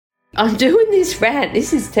I'm doing this rant. This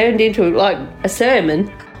has turned into like a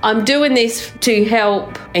sermon. I'm doing this to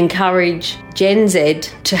help encourage Gen Z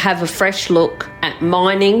to have a fresh look at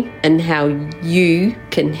mining and how you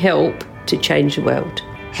can help to change the world.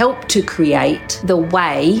 Help to create the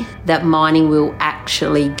way that mining will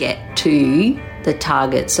actually get to the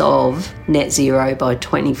targets of net zero by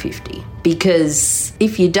 2050. Because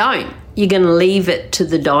if you don't, you're going to leave it to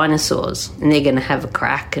the dinosaurs and they're going to have a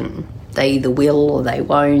crack and they either will or they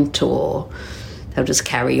won't, or they'll just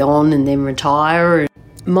carry on and then retire.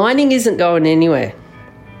 Mining isn't going anywhere.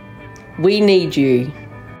 We need you.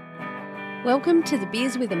 Welcome to the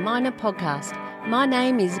Beers with a Miner podcast. My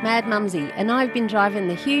name is Mad Mumsy and I've been driving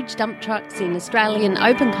the huge dump trucks in Australian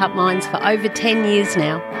open cut mines for over 10 years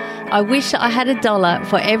now. I wish I had $1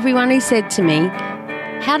 for everyone who said to me,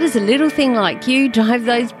 "How does a little thing like you drive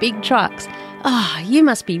those big trucks? You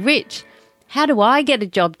must be rich. How do I get a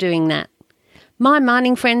job doing that?" My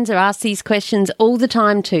mining friends are asked these questions all the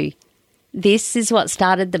time too. This is what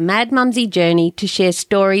started the Mad Mumsy journey to share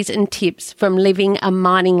stories and tips from living a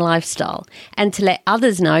mining lifestyle and to let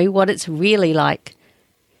others know what it's really like.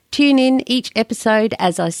 Tune in each episode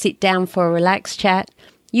as I sit down for a relaxed chat,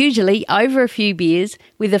 usually over a few beers,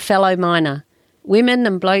 with a fellow miner. Women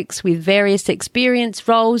and blokes with various experience,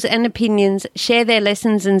 roles and opinions share their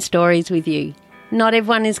lessons and stories with you. Not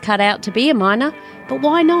everyone is cut out to be a miner, but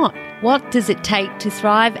why not? What does it take to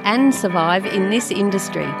thrive and survive in this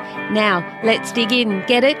industry? Now, let's dig in.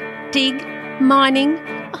 Get it? Dig? Mining?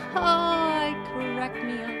 Crack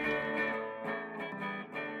me up.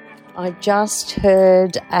 I just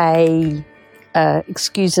heard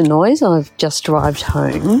excuse the noise, I've just arrived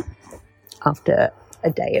home after a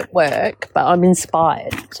day at work, but I'm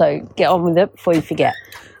inspired, so get on with it before you forget.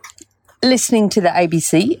 Listening to the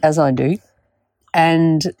ABC, as I do,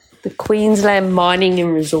 and the Queensland Mining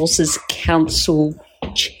and Resources Council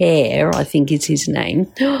Chair, I think is his name,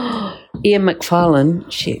 Ian Macfarlane,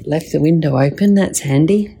 left the window open, that's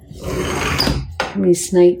handy. How many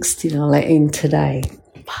snakes did I let in today?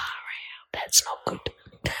 That's not good.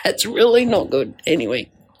 That's really not good. Anyway,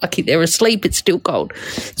 lucky they're asleep, it's still cold.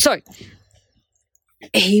 So,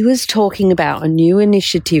 he was talking about a new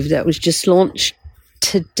initiative that was just launched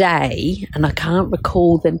today, and I can't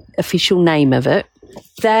recall the official name of it.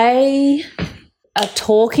 They are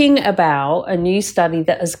talking about a new study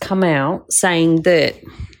that has come out saying that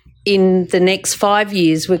in the next 5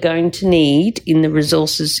 years we're going to need, in the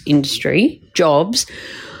resources industry, jobs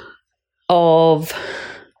of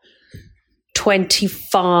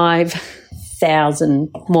 25,000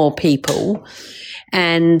 more people,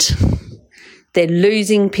 and they're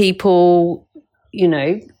losing people,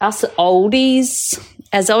 us oldies.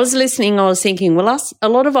 As I was listening, I was thinking, well, a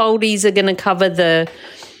lot of oldies are going to cover the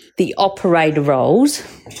operator roles.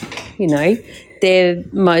 They're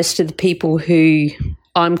most of the people who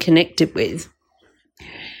I'm connected with.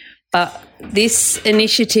 But this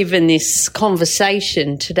initiative and this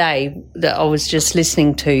conversation today that I was just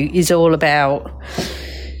listening to is all about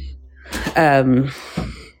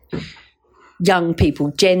young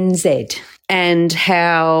people, Gen Z, and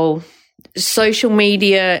how social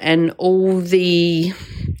media and all the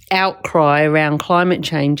outcry around climate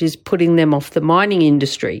change is putting them off the mining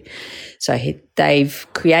industry. So they've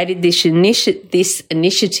created this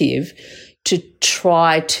initiative to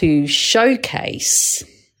try to showcase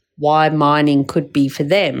why mining could be for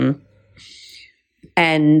them.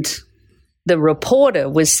 And the reporter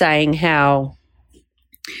was saying how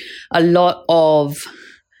a lot of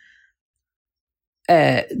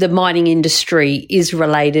the mining industry is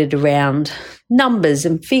related around numbers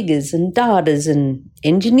and figures and data and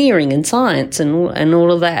engineering and science and all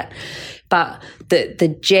of that. But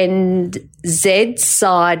the Gen Z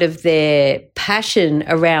side of their passion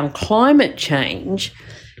around climate change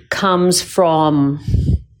comes from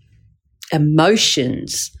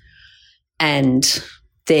emotions and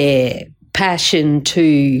their passion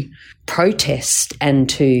to protest and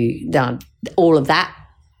to all of that.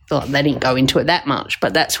 Well, they didn't go into it that much,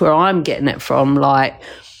 but that's where I'm getting it from. They're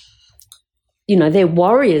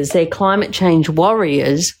warriors, they're climate change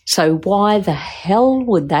warriors, so why the hell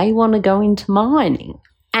would they want to go into mining?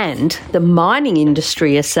 And the mining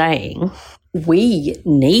industry are saying we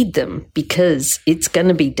need them because it's going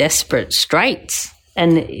to be desperate straits.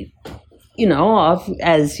 And,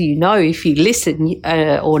 as you know, if you listen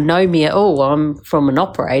or know me at all, I'm from an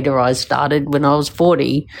operator. I started when I was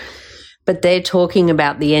 40. But they're talking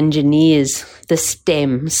about the engineers, the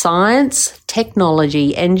STEM, science,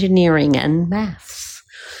 technology, engineering and maths.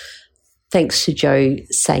 Thanks to Jo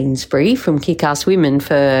Sainsbury from Kick-Ass Women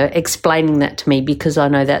for explaining that to me, because I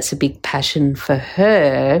know that's a big passion for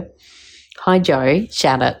her. hi Joe,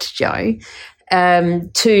 shout out to Joe,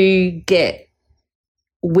 to get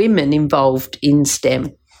women involved in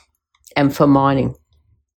STEM and for mining.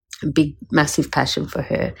 A big, massive passion for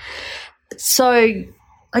her. So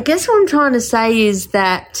I guess what I'm trying to say is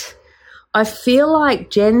that I feel like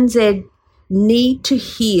Gen Z need to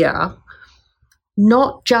hear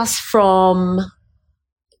not just from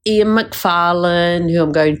Ian McFarlane, who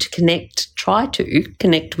I'm going to try to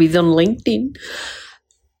connect with on LinkedIn,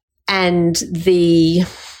 and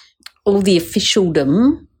all the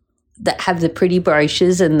officialdom that have the pretty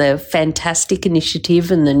brochures and the fantastic initiative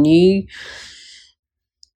and the new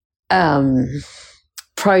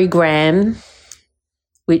program,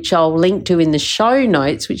 which I'll link to in the show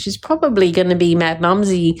notes, which is probably going to be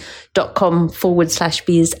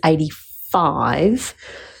madmumsy.com/beers85,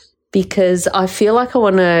 because I feel like I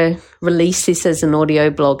want to release this as an audio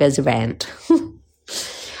blog, as a rant.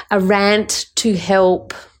 A rant to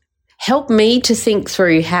help me to think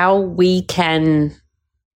through how we can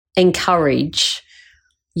encourage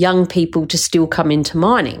young people to still come into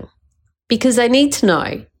mining, because they need to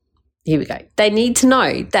know. Here we go. They need to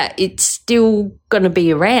know that it's still going to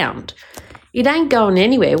be around. It ain't going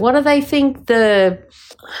anywhere. What do they think the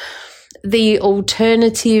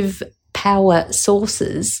alternative power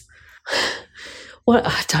sources? Well,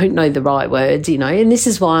 I don't know the right words, and this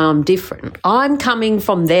is why I'm different. I'm coming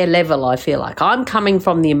from their level, I feel like. I'm coming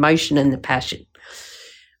from the emotion and the passion.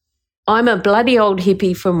 I'm a bloody old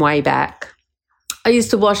hippie from way back. I used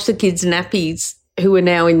to wash the kids' nappies, who are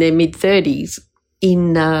now in their mid-30s,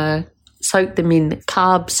 soak them in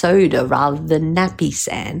carb soda rather than nappy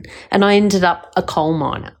sand, and I ended up a coal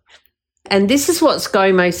miner. And this is what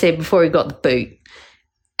ScoMo said before he got the boot,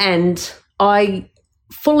 and I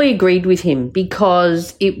fully agreed with him,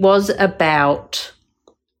 because it was about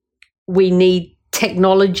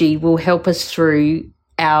technology will help us through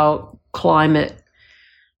our climate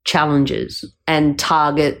challenges and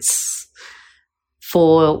targets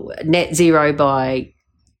for net zero by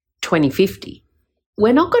 2050.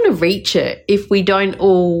 We're not going to reach it if we don't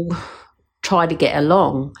all try to get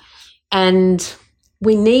along. And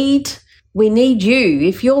we need you.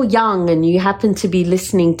 If you're young and you happen to be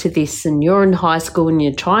listening to this and you're in high school and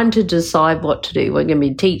you're trying to decide what to do, we're going to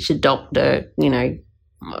be teacher, doctor,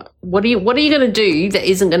 what are you going to do that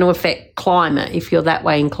isn't going to affect climate if you're that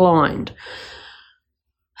way inclined?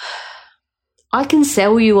 I can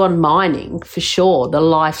sell you on mining for sure, the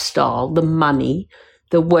lifestyle, the money,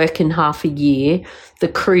 the working half a year, the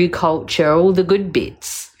crew culture, all the good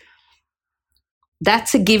bits.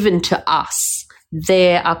 That's a given to us.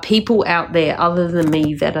 There are people out there other than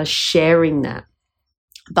me that are sharing that.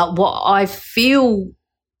 But what I feel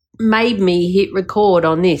made me hit record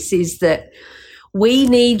on this is that we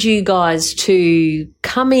need you guys to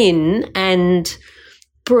come in and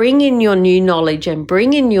bring in your new knowledge and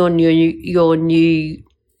bring in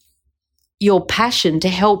your passion to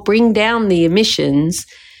help bring down the emissions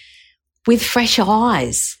with fresh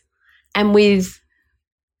eyes and with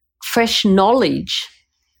fresh knowledge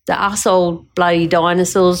that us old bloody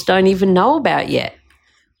dinosaurs don't even know about yet.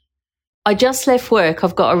 I just left work.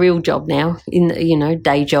 I've got a real job now,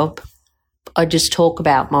 day job. I just talk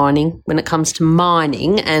about mining when it comes to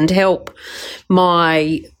mining and help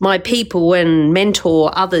my people and mentor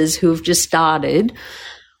others who have just started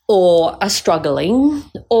or are struggling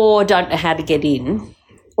or don't know how to get in,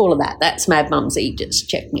 all of that. That's Mad Mumsy, just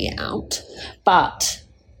check me out. But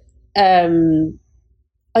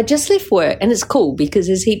I just left work, and it's cool because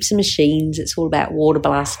there's heaps of machines. It's all about water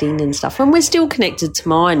blasting and stuff, and we're still connected to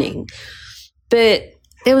mining. But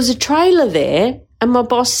there was a trailer there, and my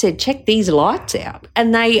boss said, check these lights out.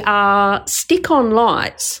 And they are stick-on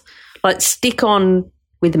lights, like stick-on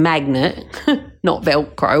with a magnet, not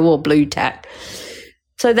Velcro or blue tack.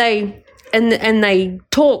 So they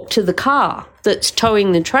talk to the car that's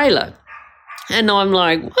towing the trailer. And I'm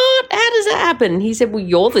like, what? How does that happen? He said, well,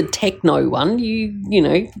 you're the techno one.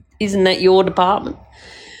 Isn't that your department?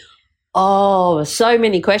 Oh, so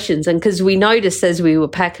many questions. And because we noticed as we were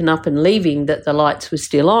packing up and leaving that the lights were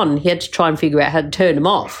still on, he had to try and figure out how to turn them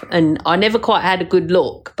off. And I never quite had a good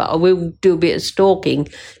look, but I will do a bit of stalking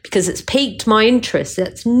because it's piqued my interest.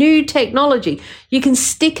 That's new technology. You can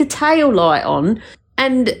stick a tail light on,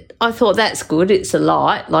 and I thought that's good. It's a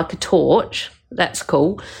light, like a torch. That's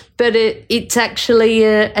cool. But it's actually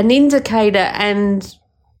an indicator and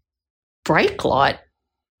brake light.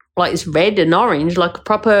 Like it's red and orange, like a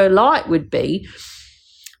proper light would be.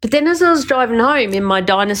 But then as I was driving home in my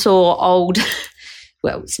dinosaur old,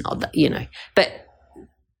 well, it's not that, but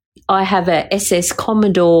I have a SS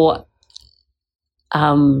Commodore,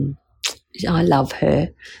 I love her,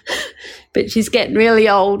 but she's getting really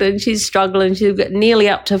old and she's struggling. She's got nearly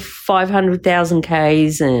up to 500,000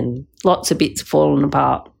 Ks and lots of bits falling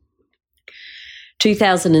apart.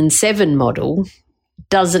 2007 model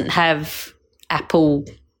doesn't have Apple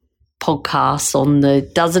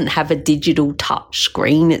Podcasts doesn't have a digital touch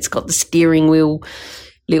screen. It's got the steering wheel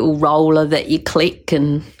little roller that you click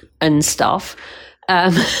and stuff.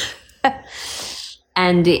 And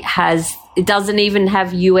it doesn't even have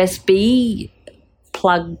USB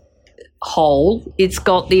plug hole. It's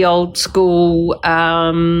got the old school,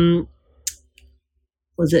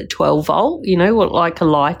 was it 12 volt, like a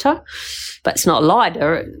lighter, but it's not a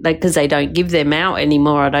lighter because they don't give them out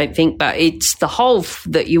anymore, I don't think, but it's the hole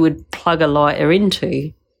that you would plug a lighter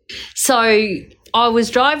into. So I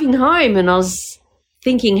was driving home and I was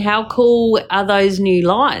thinking, how cool are those new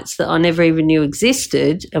lights that I never even knew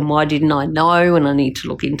existed, and why didn't I know? And I need to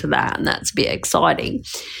look into that, and that's a bit exciting.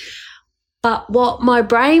 But what my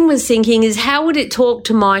brain was thinking is, how would it talk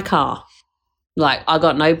to my car? Like, I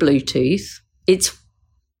got no Bluetooth. It's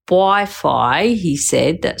Wi-Fi, he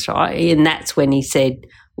said. That's right. And that's when he said,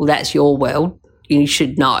 well, that's your world. You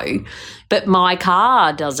should know. But my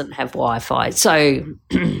car doesn't have Wi-Fi. So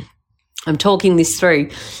I'm talking this through.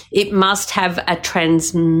 It must have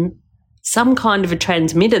some kind of a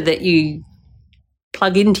transmitter that you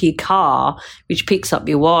plug into your car, which picks up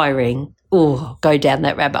your wiring. Oh, go down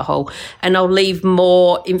that rabbit hole. And I'll leave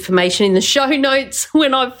more information in the show notes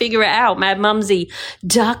when I figure it out.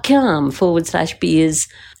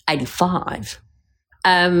 madmumsy.com/beers85.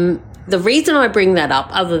 The reason I bring that up,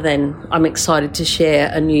 other than I'm excited to share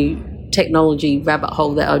a new technology rabbit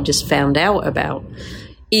hole that I just found out about,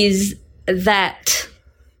 is that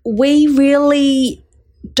we really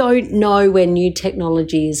don't know where new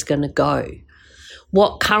technology is going to go.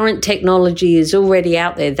 What current technology is already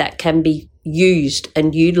out there that can be used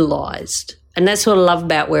and utilised. And that's what I love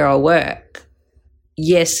about where I work.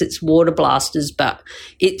 Yes, it's water blasters, but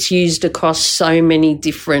it's used across so many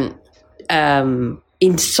different, in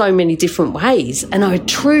so many different ways. And I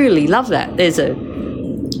truly love that. There's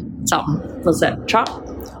what's that, truck?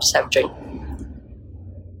 Just have a drink.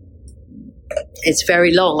 It's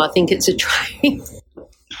very long. I think it's a train.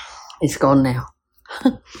 It's gone now.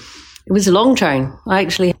 It was a long train. I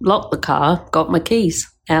actually locked the car, got my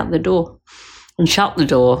keys out the door and shut the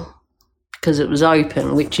door because it was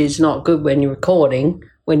open, which is not good when you're recording,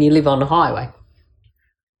 when you live on a highway.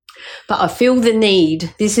 But I feel the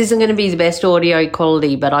need, this isn't going to be the best audio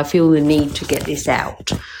quality, but I feel the need to get this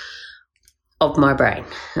out of my brain.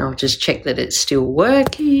 I'll just check that it's still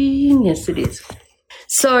working. Yes, it is.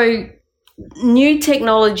 So new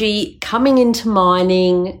technology coming into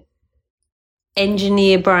mining,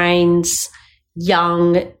 engineer brains,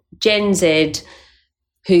 young Gen Z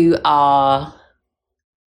who are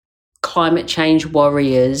climate change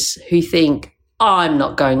warriors who think, I'm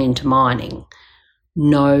not going into mining.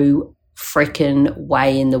 No frickin'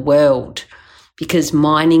 way in the world, because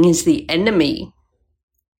mining is the enemy.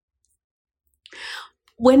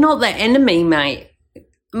 We're not the enemy, mate.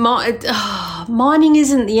 Mining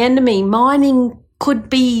isn't the enemy. Mining could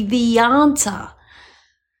be the answer.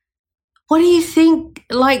 What do you think,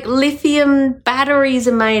 like, lithium batteries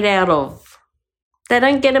are made out of? They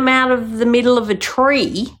don't get them out of the middle of a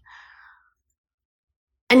tree.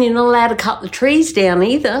 And you're not allowed to cut the trees down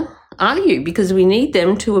either, are you? Because we need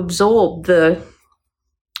them to absorb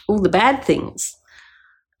all the bad things.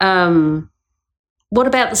 What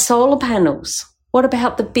about the solar panels? What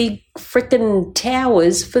about the big frickin'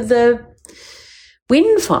 towers for the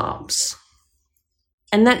wind farms?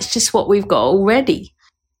 And that's just what we've got already.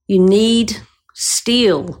 You need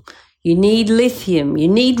steel, you need lithium, you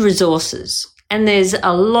need resources. And there's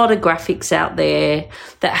a lot of graphics out there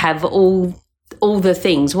that have all the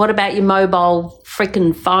things. What about your mobile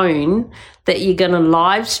frickin' phone that you're going to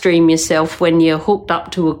live stream yourself when you're hooked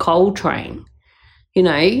up to a coal train? You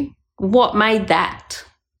know, what made that?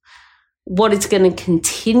 What is going to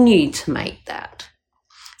continue to make that?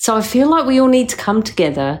 So I feel like we all need to come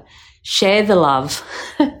together, share the love,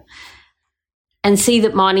 and see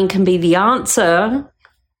that mining can be the answer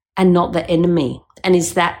and not the enemy. And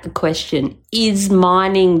is that the question? Is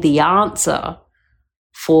mining the answer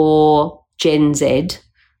for Gen Z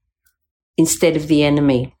instead of the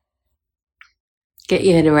enemy? Get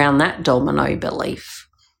your head around that domino belief.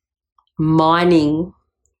 Mining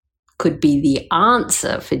could be the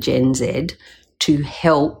answer for Gen Z to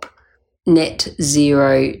help net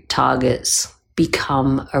zero targets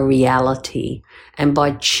become a reality. And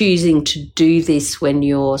by choosing to do this when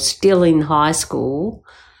you're still in high school,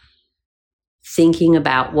 thinking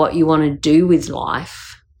about what you want to do with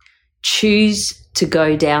life, choose to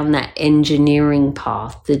go down that engineering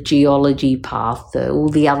path, the geology path, all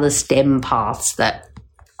the other STEM paths that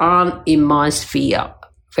aren't in my sphere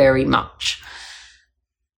very much.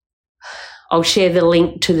 I'll share the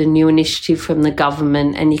link to the new initiative from the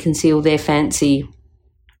government, and you can see all their fancy,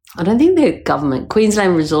 I don't think they're government,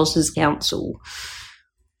 Queensland Resources Council,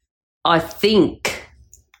 I think,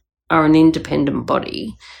 are an independent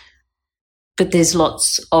body. But there's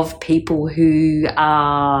lots of people who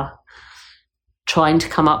are trying to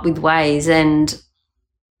come up with ways, and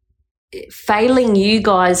failing you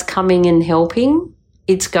guys coming and helping,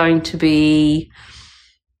 it's going to be,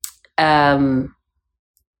 I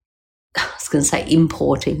was going to say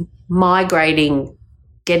migrating,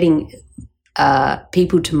 getting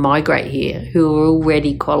people to migrate here who are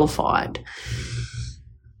already qualified.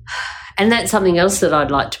 And that's something else that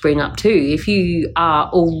I'd like to bring up too. If you are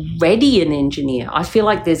already an engineer, I feel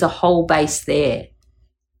like there's a whole base there.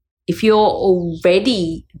 If you're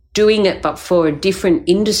already doing it but for a different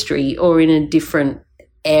industry or in a different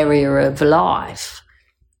area of life,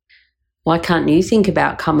 why can't you think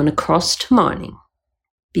about coming across to mining?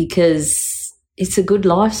 Because it's a good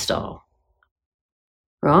lifestyle,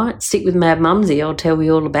 right? Stick with Mad Mumsy. I'll tell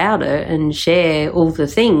you all about it and share all the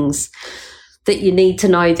things that you need to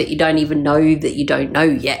know that you don't even know that you don't know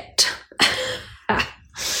yet.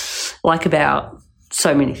 Like about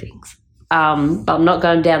so many things. But I'm not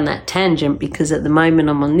going down that tangent because at the moment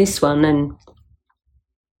I'm on this one, and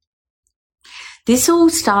this all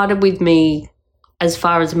started with me as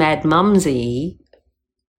far as Mad Mumsy.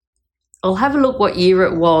 I'll have a look what year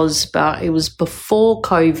it was, but it was before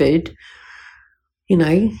COVID. You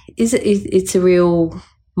know, it's a real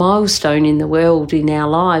milestone in the world, in our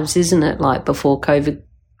lives, isn't it? Like before COVID,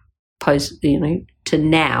 post, to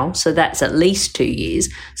now. So that's at least 2 years.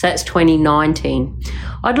 So that's 2019.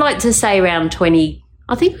 I'd like to say around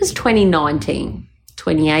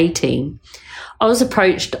 2018, I was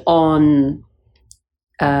approached on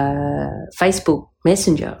Facebook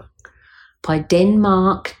Messenger by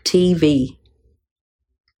Denmark TV.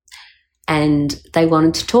 And they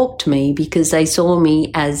wanted to talk to me because they saw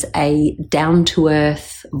me as a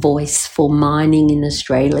down-to-earth voice for mining in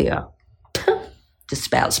Australia. Just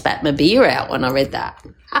about spat my beer out when I read that.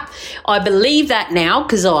 I believe that now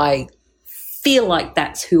because I feel like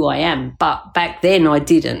that's who I am. But back then I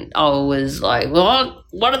didn't. I was like, what?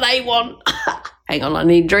 What do they want? Hang on, I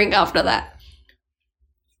need a drink after that.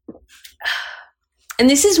 And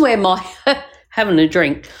this is where having a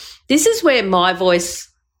drink, this is where my voice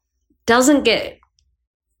doesn't get,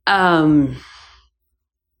 I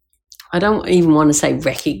don't even want to say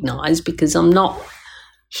recognised because I'm not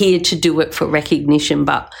here to do it for recognition,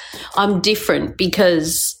 but I'm different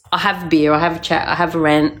because I have a beer, I have a chat, I have a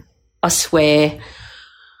rant, I swear,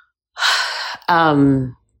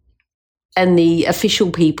 and the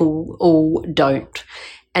official people all don't.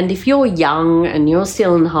 And if you're young and you're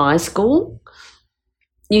still in high school,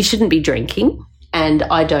 you shouldn't be drinking. And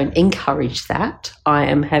I don't encourage that. I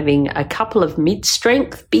am having a couple of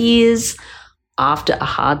mid-strength beers after a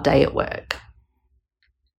hard day at work.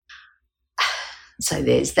 So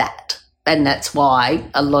there's that. And that's why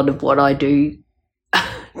a lot of what I do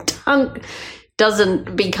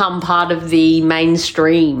doesn't become part of the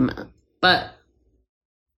mainstream. But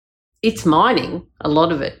it's mining, a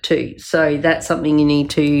lot of it too. So that's something you need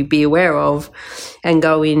to be aware of and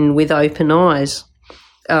go in with open eyes.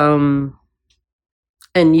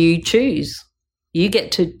 And you choose. You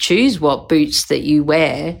get to choose what boots that you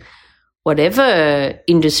wear, whatever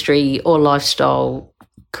industry or lifestyle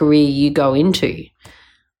career you go into.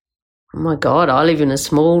 Oh, my God, I live in a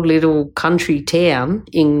small little country town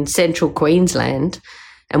in central Queensland,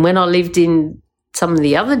 and when I lived in some of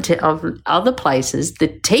the other places, the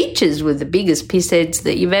teachers were the biggest pissheads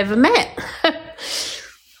that you've ever met.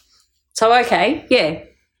 So, okay, yeah,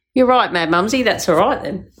 you're right, Mad Mumsy, that's all right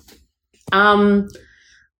then.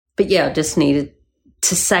 But yeah, I just needed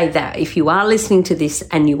to say that if you are listening to this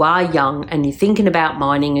and you are young and you're thinking about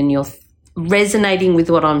mining and you're resonating with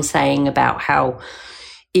what I'm saying about how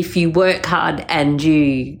if you work hard and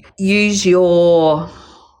you use your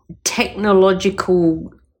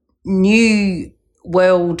technological new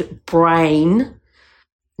world brain,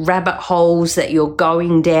 rabbit holes that you're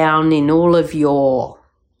going down in all of your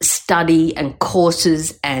study and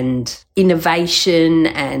courses and innovation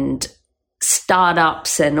and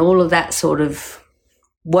startups and all of that sort of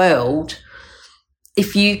world,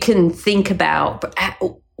 if you can think about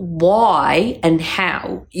why and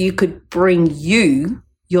how you could bring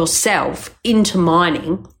yourself into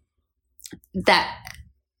mining, that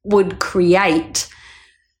would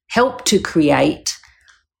help to create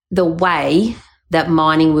the way that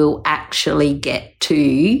mining will actually get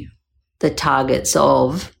to the targets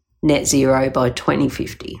of net zero by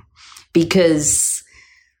 2050. Because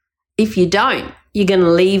if you don't, you're going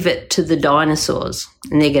to leave it to the dinosaurs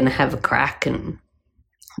and they're going to have a crack, and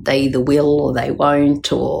they either will or they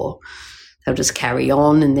won't, or they'll just carry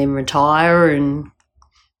on and then retire, and,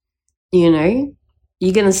 you know,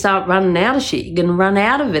 you're going to start running out of shit. You're going to run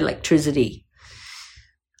out of electricity.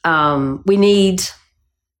 We need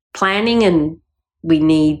planning, and we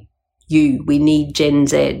need you. We need Gen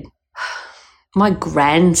Z. My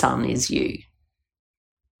grandson is you.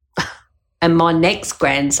 And my next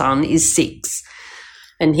grandson is 6.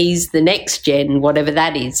 And he's the next gen, whatever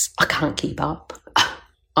that is. I can't keep up.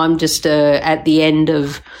 I'm just at the end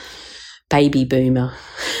of baby boomer.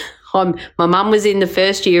 My mum was in the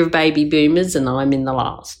first year of baby boomers and I'm in the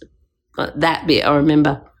last. That bit I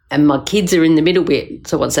remember. And my kids are in the middle bit.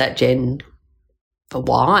 So what's that, Gen? For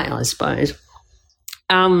Y, I suppose.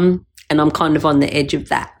 And I'm kind of on the edge of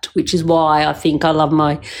that, which is why I think I love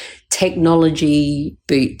my technology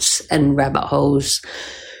boots and rabbit holes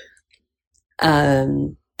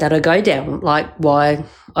that I go down, like why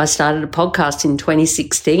I started a podcast in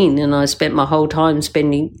 2016 and I spent my whole time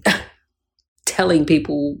telling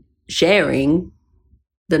people, sharing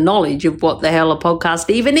the knowledge of what the hell a podcast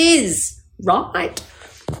even is, right?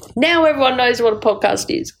 Now everyone knows what a podcast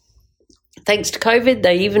is. Thanks to COVID,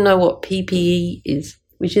 they even know what PPE is,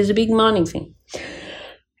 which is a big mining thing.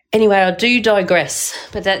 Anyway, I do digress,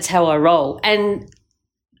 but that's how I roll. And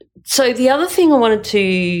so the other thing I wanted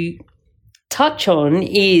to touch on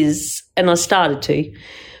is, and I started to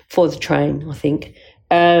for the train, I think,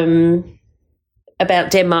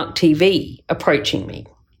 about Denmark TV approaching me.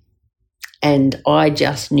 And I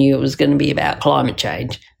just knew it was going to be about climate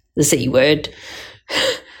change, the C word.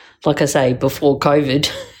 Like I say, before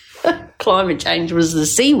COVID, climate change was the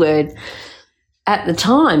C word at the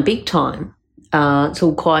time, big time. It's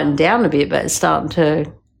all quieting down a bit, but it's starting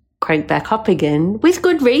to crank back up again with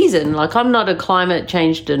good reason. Like, I'm not a climate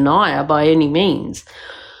change denier by any means.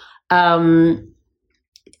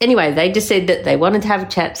 Anyway, they just said that they wanted to have a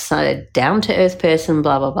chat, so down-to-earth person,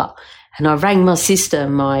 blah, blah, blah. And I rang my sister,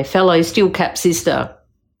 my fellow steel cap sister,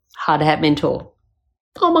 hard hat mentor.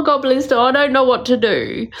 Oh, my God, Blista, I don't know what to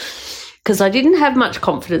do. Because I didn't have much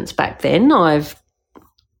confidence back then. I've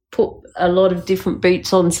put a lot of different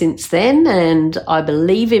boots on since then, and I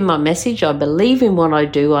believe in my message. I believe in what I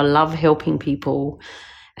do. I love helping people,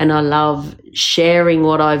 and I love sharing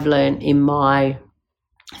what I've learned in my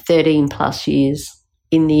 13 plus years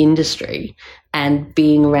in the industry and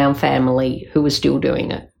being around family who are still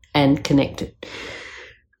doing it and connected.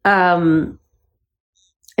 And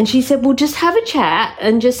she said, well, just have a chat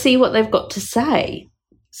and just see what they've got to say.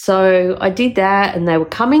 So I did that, and they were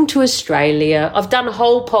coming to Australia. I've done a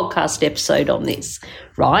whole podcast episode on this,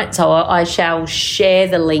 right? So I shall share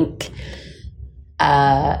the link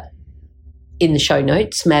in the show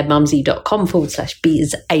notes,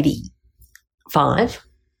 madmumsy.com/beers85.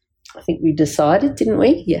 I think we decided, didn't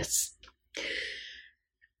we? Yes.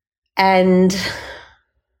 And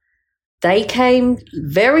they came,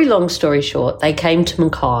 very long story short, they came to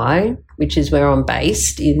Mackay, which is where I'm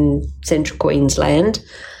based in central Queensland,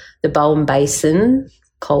 the Bowen Basin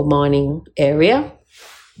coal mining area,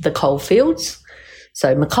 the coalfields.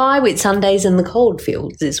 So Mackay Whitsundays and the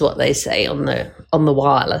coalfields is what they say on the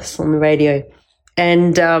wireless, on the radio.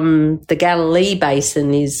 And the Galilee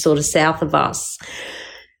Basin is sort of south of us,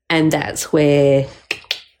 and that's where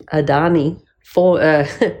Adani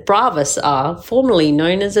Bravus are, formerly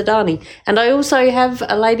known as Adani. And I also have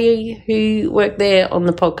a lady who worked there on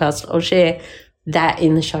the podcast. I'll share that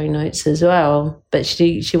in the show notes as well. But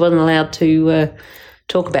she wasn't allowed to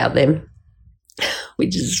talk about them,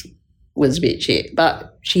 which was a bit shit.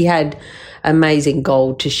 But she had amazing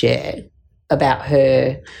gold to share about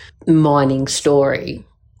her mining story,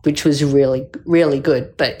 which was really, really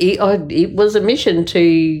good. But it was a mission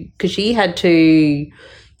because she had to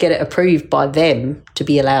get it approved by them to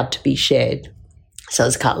be allowed to be shared. So it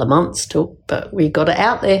was a couple of months took, but we got it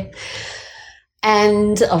out there.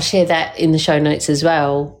 And I'll share that in the show notes as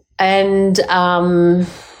well. And that's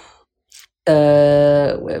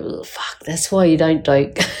why you don't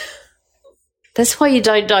that's why you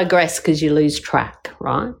don't digress, because you lose track,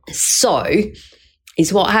 right? So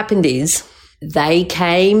what happened is they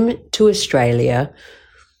came to Australia.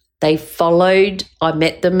 They followed, I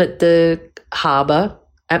met them at the harbour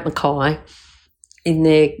at Mackay in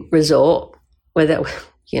their resort, where that,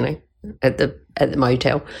 at the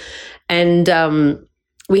motel. And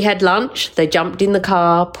we had lunch. They jumped in the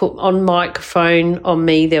car, put on microphone on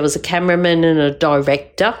me. There was a cameraman and a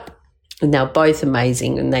director, and they were both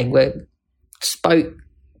amazing, and they spoke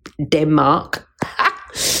Denmark.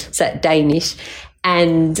 So Danish.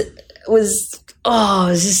 And I was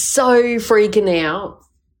just so freaking out.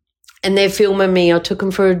 And they're filming me. I took them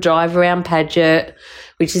for a drive around Paget,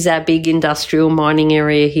 which is our big industrial mining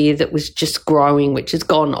area here that was just growing, which has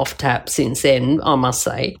gone off tap since then, I must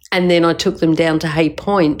say. And then I took them down to Hay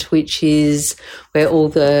Point, which is where all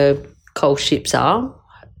the coal ships are.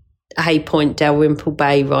 Hay Point, Dalrymple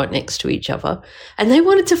Bay, right next to each other. And they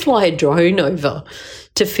wanted to fly a drone over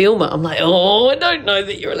to film it. I'm like, I don't know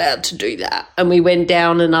that you're allowed to do that. And we went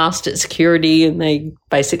down and asked at security, and they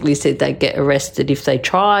basically said they'd get arrested if they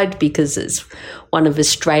tried, because it's one of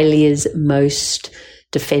Australia's most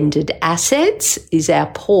defended assets is our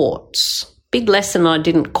ports. Big lesson I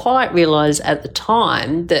didn't quite realise at the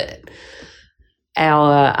time, that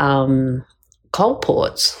our coal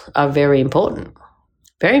ports are very important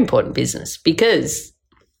business, because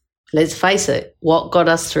let's face it, what got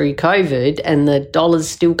us through COVID and the dollars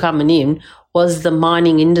still coming in was the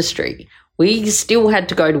mining industry. We still had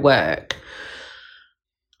to go to work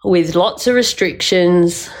with lots of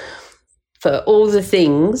restrictions for all the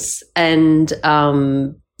things, and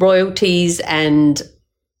royalties and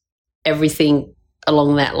everything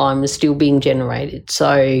along that line was still being generated.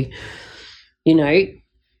 So, you know,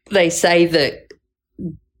 they say that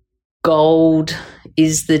gold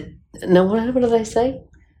is what do they say?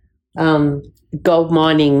 Gold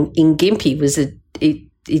mining in Gympie was it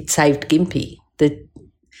saved Gympie. I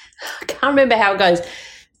can't remember how it goes.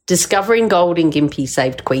 Discovering gold in Gympie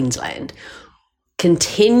saved Queensland.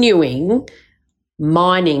 Continuing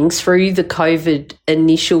mining through the COVID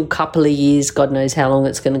initial couple of years, God knows how long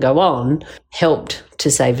it's going to go on, helped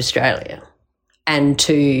to save Australia and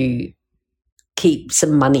to keep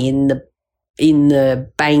some money in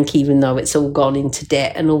the bank, even though it's all gone into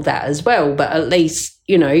debt and all that as well. But at least,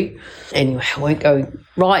 you know, anyway, I won't go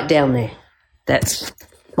right down there. That's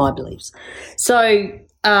my beliefs. So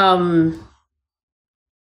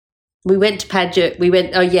we went to Paget.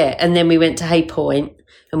 And then we went to Hay Point,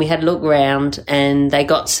 and we had a look around, and they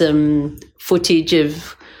got some footage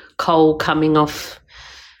of coal coming off.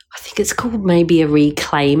 I think it's called maybe a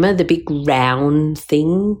reclaimer, the big round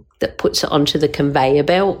thing that puts it onto the conveyor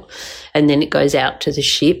belt, and then it goes out to the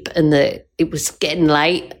ship. And it was getting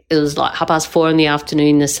late. It was like 4:30 in the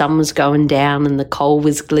afternoon. The sun was going down and the coal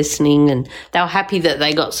was glistening, and they were happy that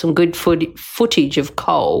they got some good footage of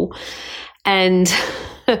coal. And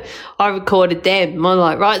I recorded them. I'm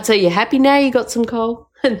like, right, so you're happy now you got some coal?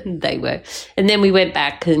 And they were. And then we went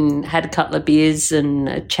back and had a couple of beers and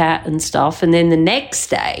a chat and stuff. And then the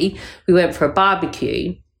next day we went for a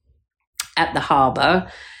barbecue at the harbour,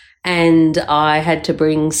 and I had to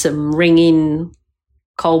bring some ring-in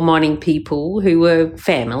coal mining people who were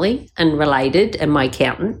family and related, and my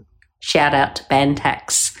accountant. Shout out to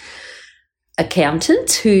Bantax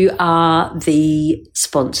Accountants, who are the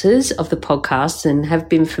sponsors of the podcast and have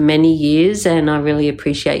been for many years, and I really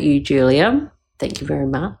appreciate you, Julia. Thank you very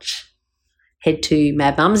much. Head to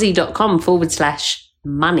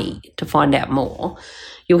madmumsy.com/money to find out more.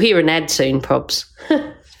 You'll hear an ad soon, props,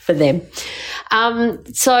 for them.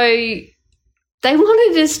 So they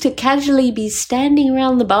wanted us to casually be standing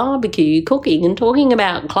around the barbecue cooking and talking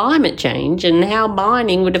about climate change and how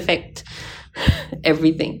mining would affect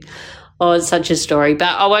everything. Oh, it's such a story.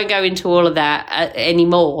 But I won't go into all of that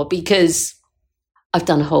anymore, because I've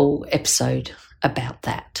done a whole episode about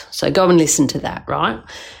that. So go and listen to that, right?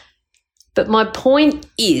 But my point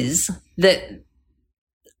is that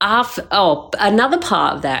another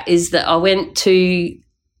part of that is that I went to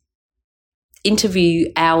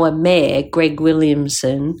interview our mayor, Greg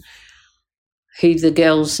Williamson, who the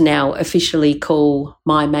girls now officially call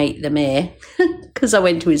my mate the mayor, because I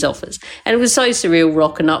went to his office. And it was so surreal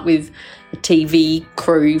rocking up with a TV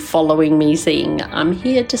crew following me saying, I'm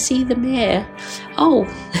here to see the mayor. Oh,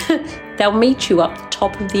 they'll meet you up the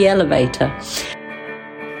top of the elevator.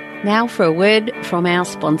 Now for a word from our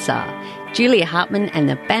sponsor, Julia Hartman and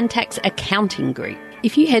the Bantax Accounting Group.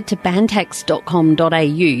 If you head to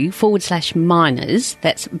bantax.com.au/miners,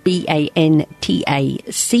 that's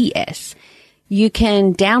BANTACS, you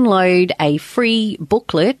can download a free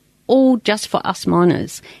booklet, all just for us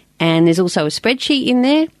miners. And there's also a spreadsheet in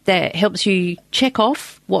there that helps you check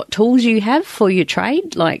off what tools you have for your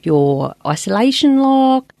trade, like your isolation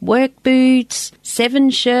lock, work boots, 7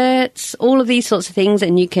 shirts, all of these sorts of things.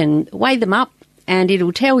 And you can weigh them up, and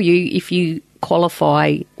it'll tell you if you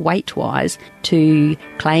qualify weight-wise to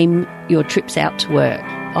claim your trips out to work.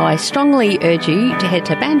 I strongly urge you to head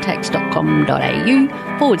to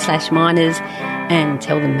bantax.com.au/miners and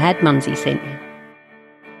tell them Mad Mumsy sent you.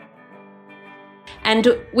 And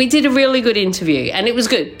we did a really good interview, and it was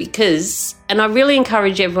good because, and I really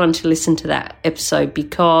encourage everyone to listen to that episode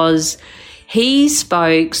because he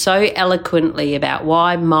spoke so eloquently about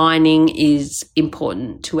why mining is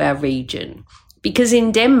important to our region. Because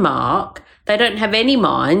in Denmark, they don't have any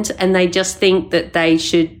mines and they just think that they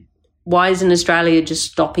should, why isn't Australia just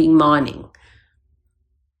stopping mining?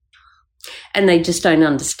 And they just don't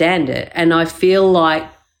understand it. And I feel like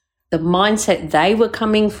the mindset they were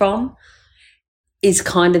coming from is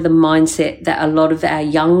kind of the mindset that a lot of our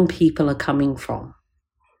young people are coming from,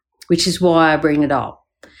 which is why I bring it up.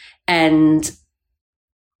 And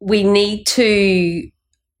we need to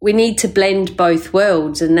blend both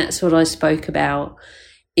worlds, and that's what I spoke about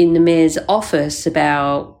in the Mayor's office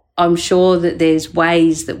about. I'm sure that there's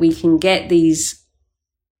ways that we can get these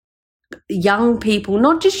young people,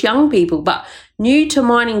 not just young people, but new to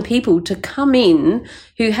mining people to come in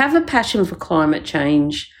who have a passion for climate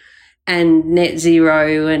change and net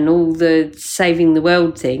zero and all the saving the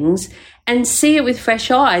world things, and see it with fresh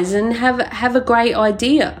eyes and have a great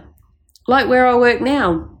idea. Like where I work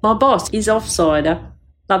now, my boss is Offsider.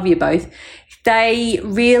 Love you both. They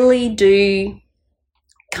really do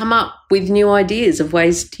come up with new ideas of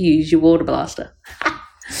ways to use your water blaster.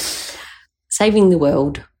 Saving the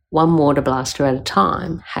world, one water blaster at a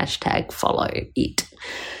time, #follow it.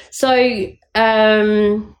 So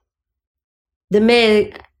the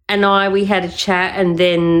Mayor and we had a chat, and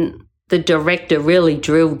then the director really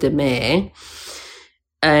drilled the Mayor.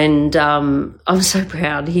 And I'm so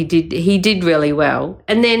proud. He did really well.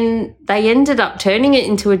 And then they ended up turning it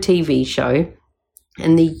into a TV show,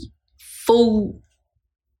 and the full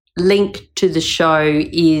link to the show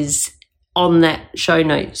is on that show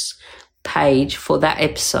notes page for that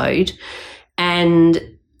episode, and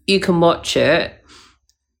you can watch it.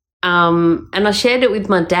 And I shared it with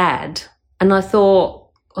my dad, and I thought,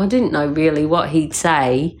 I didn't know really what he'd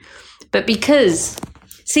say, but because,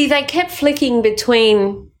 see, they kept flicking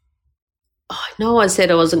between, I know I said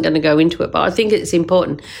I wasn't going to go into it, but I think it's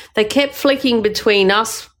important. They kept flicking between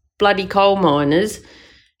us bloody coal miners,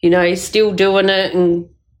 still doing it and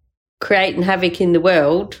creating havoc in the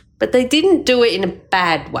world, but they didn't do it in a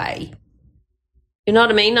bad way. You know what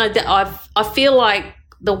I mean? I feel like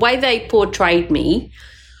the way they portrayed me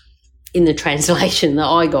in the translation that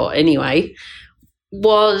I got anyway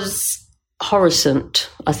was Horisont,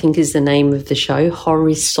 I think is the name of the show,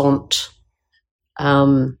 Horisont.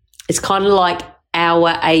 It's kind of like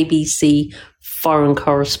our ABC foreign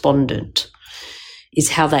correspondent is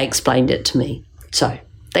how they explained it to me. So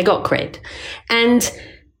they got cred. And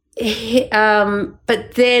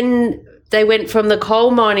but then they went from the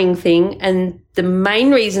coal mining thing, and the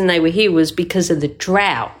main reason they were here was because of the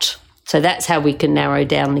drought. So that's how we can narrow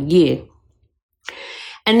down the year.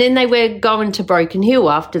 And then they were going to Broken Hill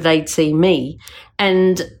after they'd seen me,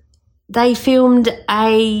 and they filmed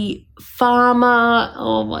a farmer.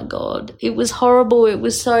 Oh, my God. It was horrible. It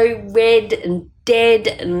was so red and dead,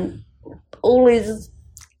 and all his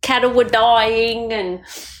cattle were dying. And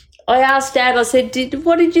I asked Dad, I said,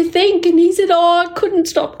 what did you think? And he said, I couldn't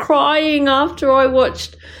stop crying after I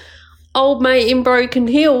watched Old Mate in Broken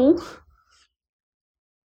Hill.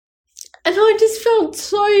 And I just felt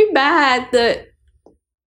so bad that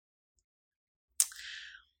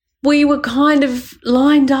we were kind of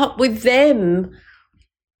lined up with them.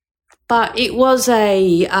 But it was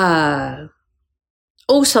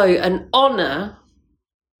also an honour.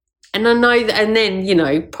 And I know that, and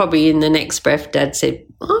then, probably in the next breath, Dad said,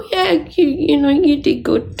 oh, yeah, you did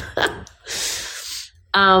good.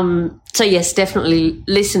 So, yes, definitely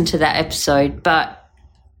listen to that episode. But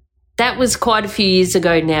that was quite a few years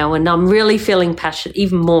ago now, and I'm really feeling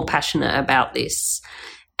even more passionate about this.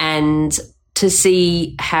 And to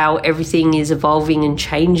see how everything is evolving and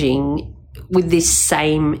changing with this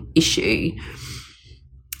same issue,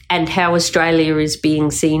 and how Australia is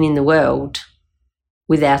being seen in the world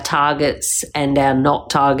with our targets and our not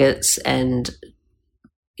targets, and,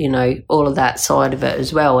 all of that side of it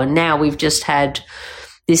as well. And now we've just had,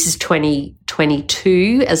 this is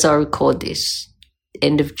 2022 as I record this,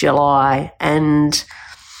 end of July, and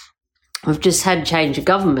we've just had change of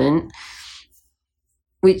government,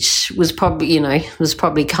 which was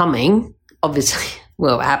probably coming, obviously.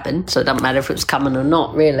 Well, it happened, so it doesn't matter if it was coming or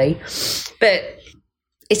not, really. But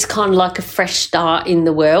it's kind of like a fresh start in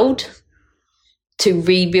the world to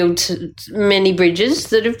rebuild many bridges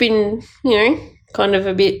that have been, kind of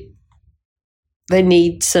a bit, they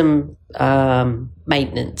need some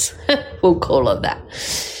maintenance, we'll call it that.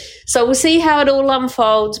 So we'll see how it all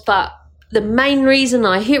unfolds, but the main reason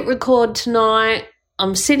I hit record tonight,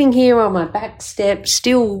 I'm sitting here on my back step,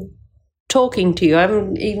 still talking to you. I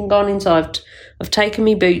haven't even gone inside. I've taken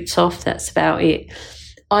my boots off. That's about it.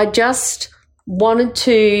 I just wanted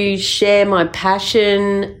to share my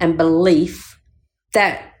passion and belief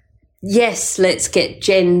that, yes, let's get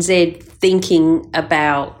Gen Z thinking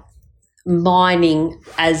about mining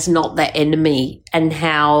as not the enemy, and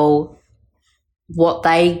how what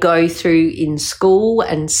they go through in school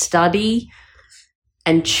and study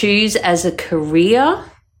and choose as a career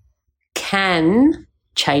can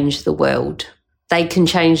change the world. They can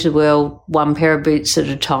change the world one pair of boots at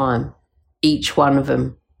a time, each one of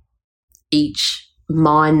them, each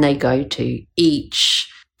mine they go to, each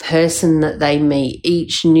person that they meet,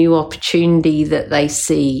 each new opportunity that they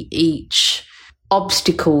see, each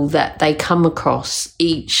obstacle that they come across,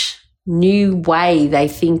 each new way they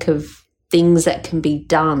think of things that can be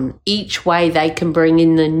done, each way they can bring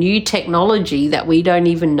in the new technology that we don't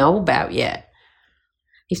even know about yet.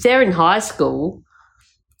 If they're in high school,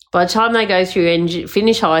 by the time they go through,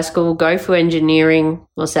 finish high school, go for engineering,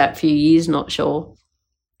 what's that, a few years, not sure,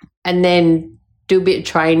 and then do a bit of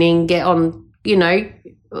training, get on,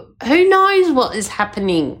 who knows what is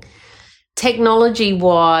happening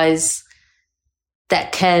technology-wise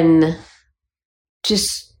that can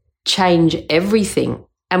just change everything,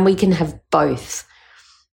 and we can have both.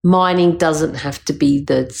 Mining doesn't have to be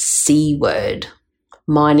the C word.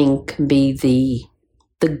 Mining can be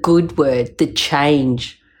the good word, the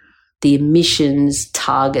change, the emissions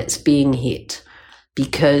targets being hit,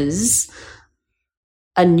 because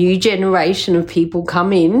a new generation of people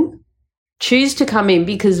choose to come in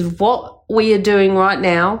because of what we are doing right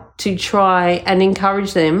now to try and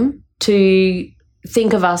encourage them to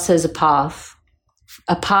think of us as a path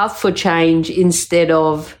for change, instead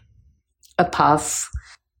of a path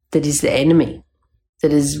that is the enemy,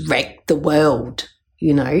 that has wrecked the world,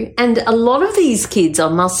 And a lot of these kids, I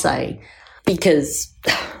must say, because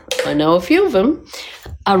I know a few of them,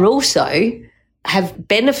 are also have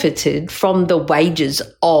benefited from the wages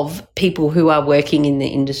of people who are working in the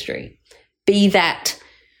industry, be that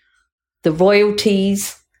the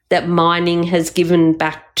royalties that mining has given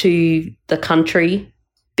back to the country,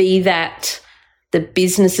 be that the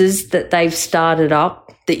businesses that they've started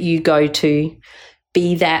up that you go to,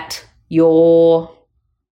 be that your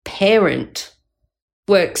parent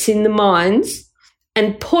works in the mines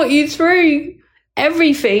and put you through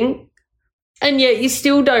everything, and yet you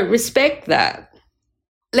still don't respect that.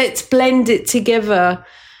 Let's blend it together.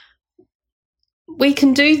 We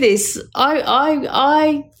can do this.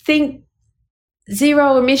 I think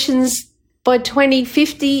zero emissions by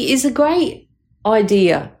 2050 is a great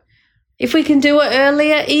idea. If we can do it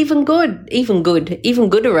earlier, even gooder, even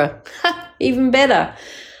better.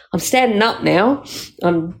 I'm standing up now.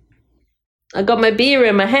 I got my beer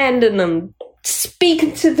in my hand and I'm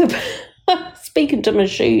speaking to my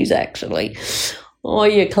shoes, actually. Oh,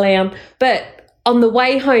 you clown. But on the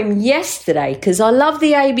way home yesterday, because I love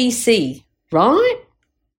the ABC, right?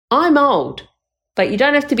 I'm old, but you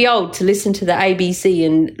don't have to be old to listen to the ABC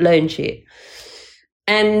and learn shit.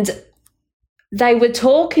 And they were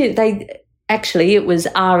talking, it was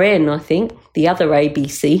RN, I think, the other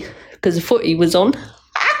ABC, because the footy was on.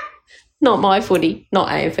 Not my footy, not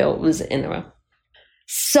AFL, it was NRL.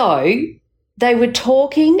 So they were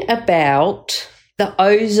talking about the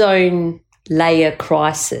ozone layer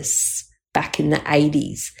crisis back in the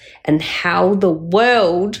 80s and how the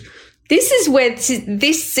world, this is where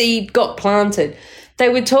this seed got planted. They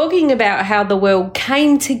were talking about how the world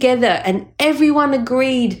came together and everyone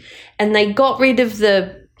agreed, and they got rid of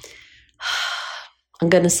the, I'm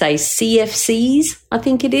going to say CFCs, I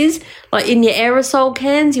think it is, like in your aerosol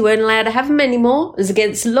cans, you weren't allowed to have them anymore. It was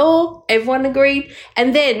against the law. Everyone agreed.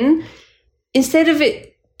 And then instead of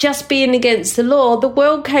it just being against the law, the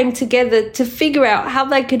world came together to figure out how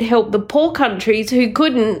they could help the poor countries who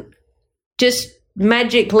couldn't just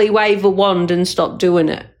magically wave a wand and stop doing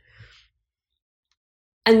it.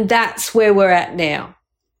 And that's where we're at now.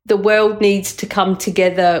 The world needs to come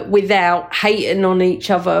together without hating on each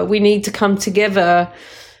other. We need to come together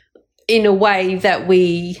in a way that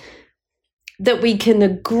we can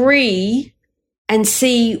agree and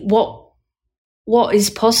see what is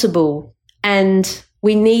possible. And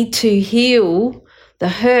we need to heal the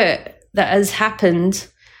hurt that has happened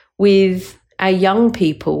with our young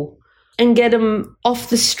people and get them off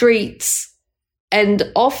the streets and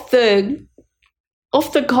off the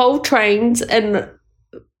coal trains and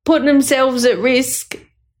putting themselves at risk,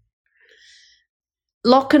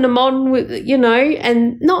 locking them on with,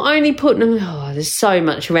 and not only putting them, there's so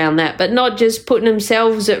much around that, but not just putting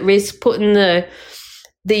themselves at risk, putting the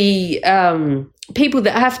people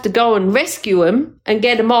that have to go and rescue them and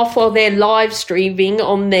get them off while they're live streaming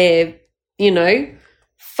on their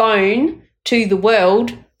phone to the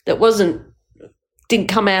world that didn't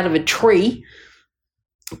come out of a tree,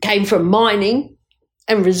 came from mining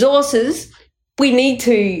and resources. We need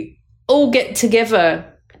to all get together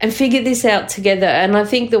and figure this out together. And I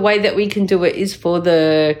think the way that we can do it is for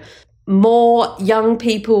the more young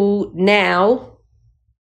people now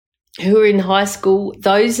who are in high school,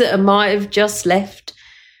 those that might have just left,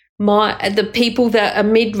 the people that are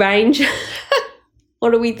mid-range,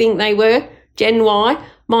 what do we think they were? Gen Y,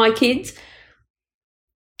 my kids.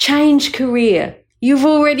 Change career. You've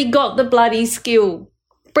already got the bloody skill.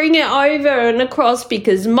 Bring it over and across,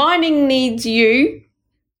 because mining needs you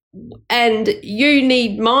and you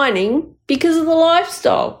need mining because of the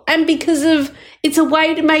lifestyle and because of it's a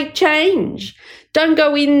way to make change. Don't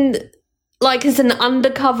go in like as an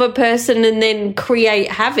undercover person and then create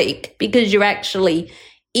havoc because you're actually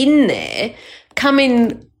in there. Come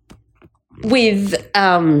in with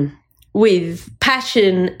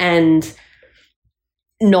passion and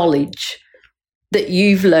knowledge that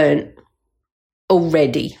you've learned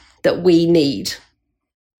already that we need.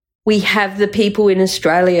 We have the people in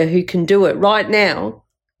Australia who can do it right now.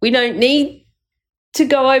 We don't need to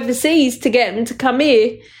go overseas to get them to come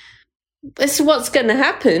here. This is what's going to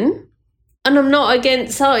happen. And I'm not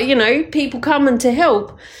against, people coming to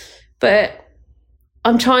help, but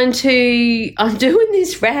I'm doing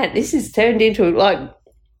this rant. This has turned into like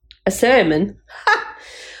a sermon.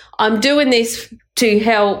 I'm doing this to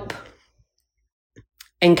help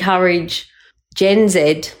encourage Gen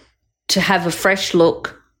Z to have a fresh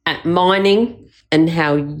look at mining and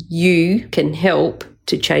how you can help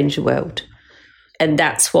to change the world. And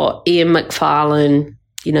that's what Ian McFarlane,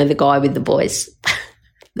 the guy with the voice,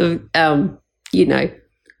 not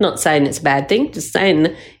saying it's a bad thing, just saying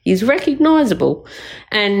that he's recognisable.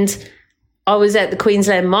 And I was at the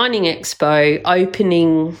Queensland Mining Expo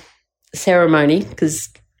opening ceremony because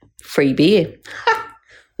free beer.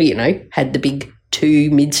 Had the big 2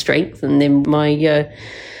 mid-strength, and then my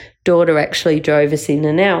daughter actually drove us in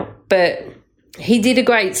and out. But he did a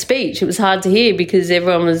great speech. It was hard to hear because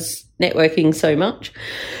everyone was networking so much.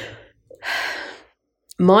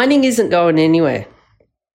 Mining isn't going anywhere.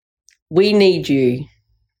 We need you.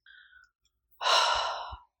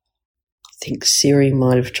 I think Siri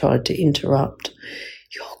might have tried to interrupt.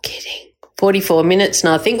 You're kidding. 44 minutes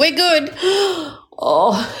and I think we're good.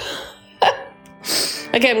 Oh.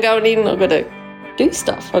 Okay, I'm going in. I've got to do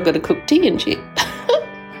stuff. I've got to cook tea and shit.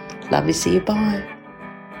 Love you. See you. Bye.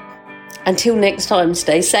 Until next time,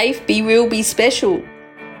 stay safe, be real, be special.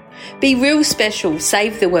 Be real special.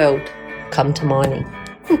 Save the world. Come to mining.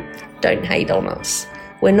 Don't hate on us.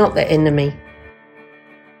 We're not the enemy.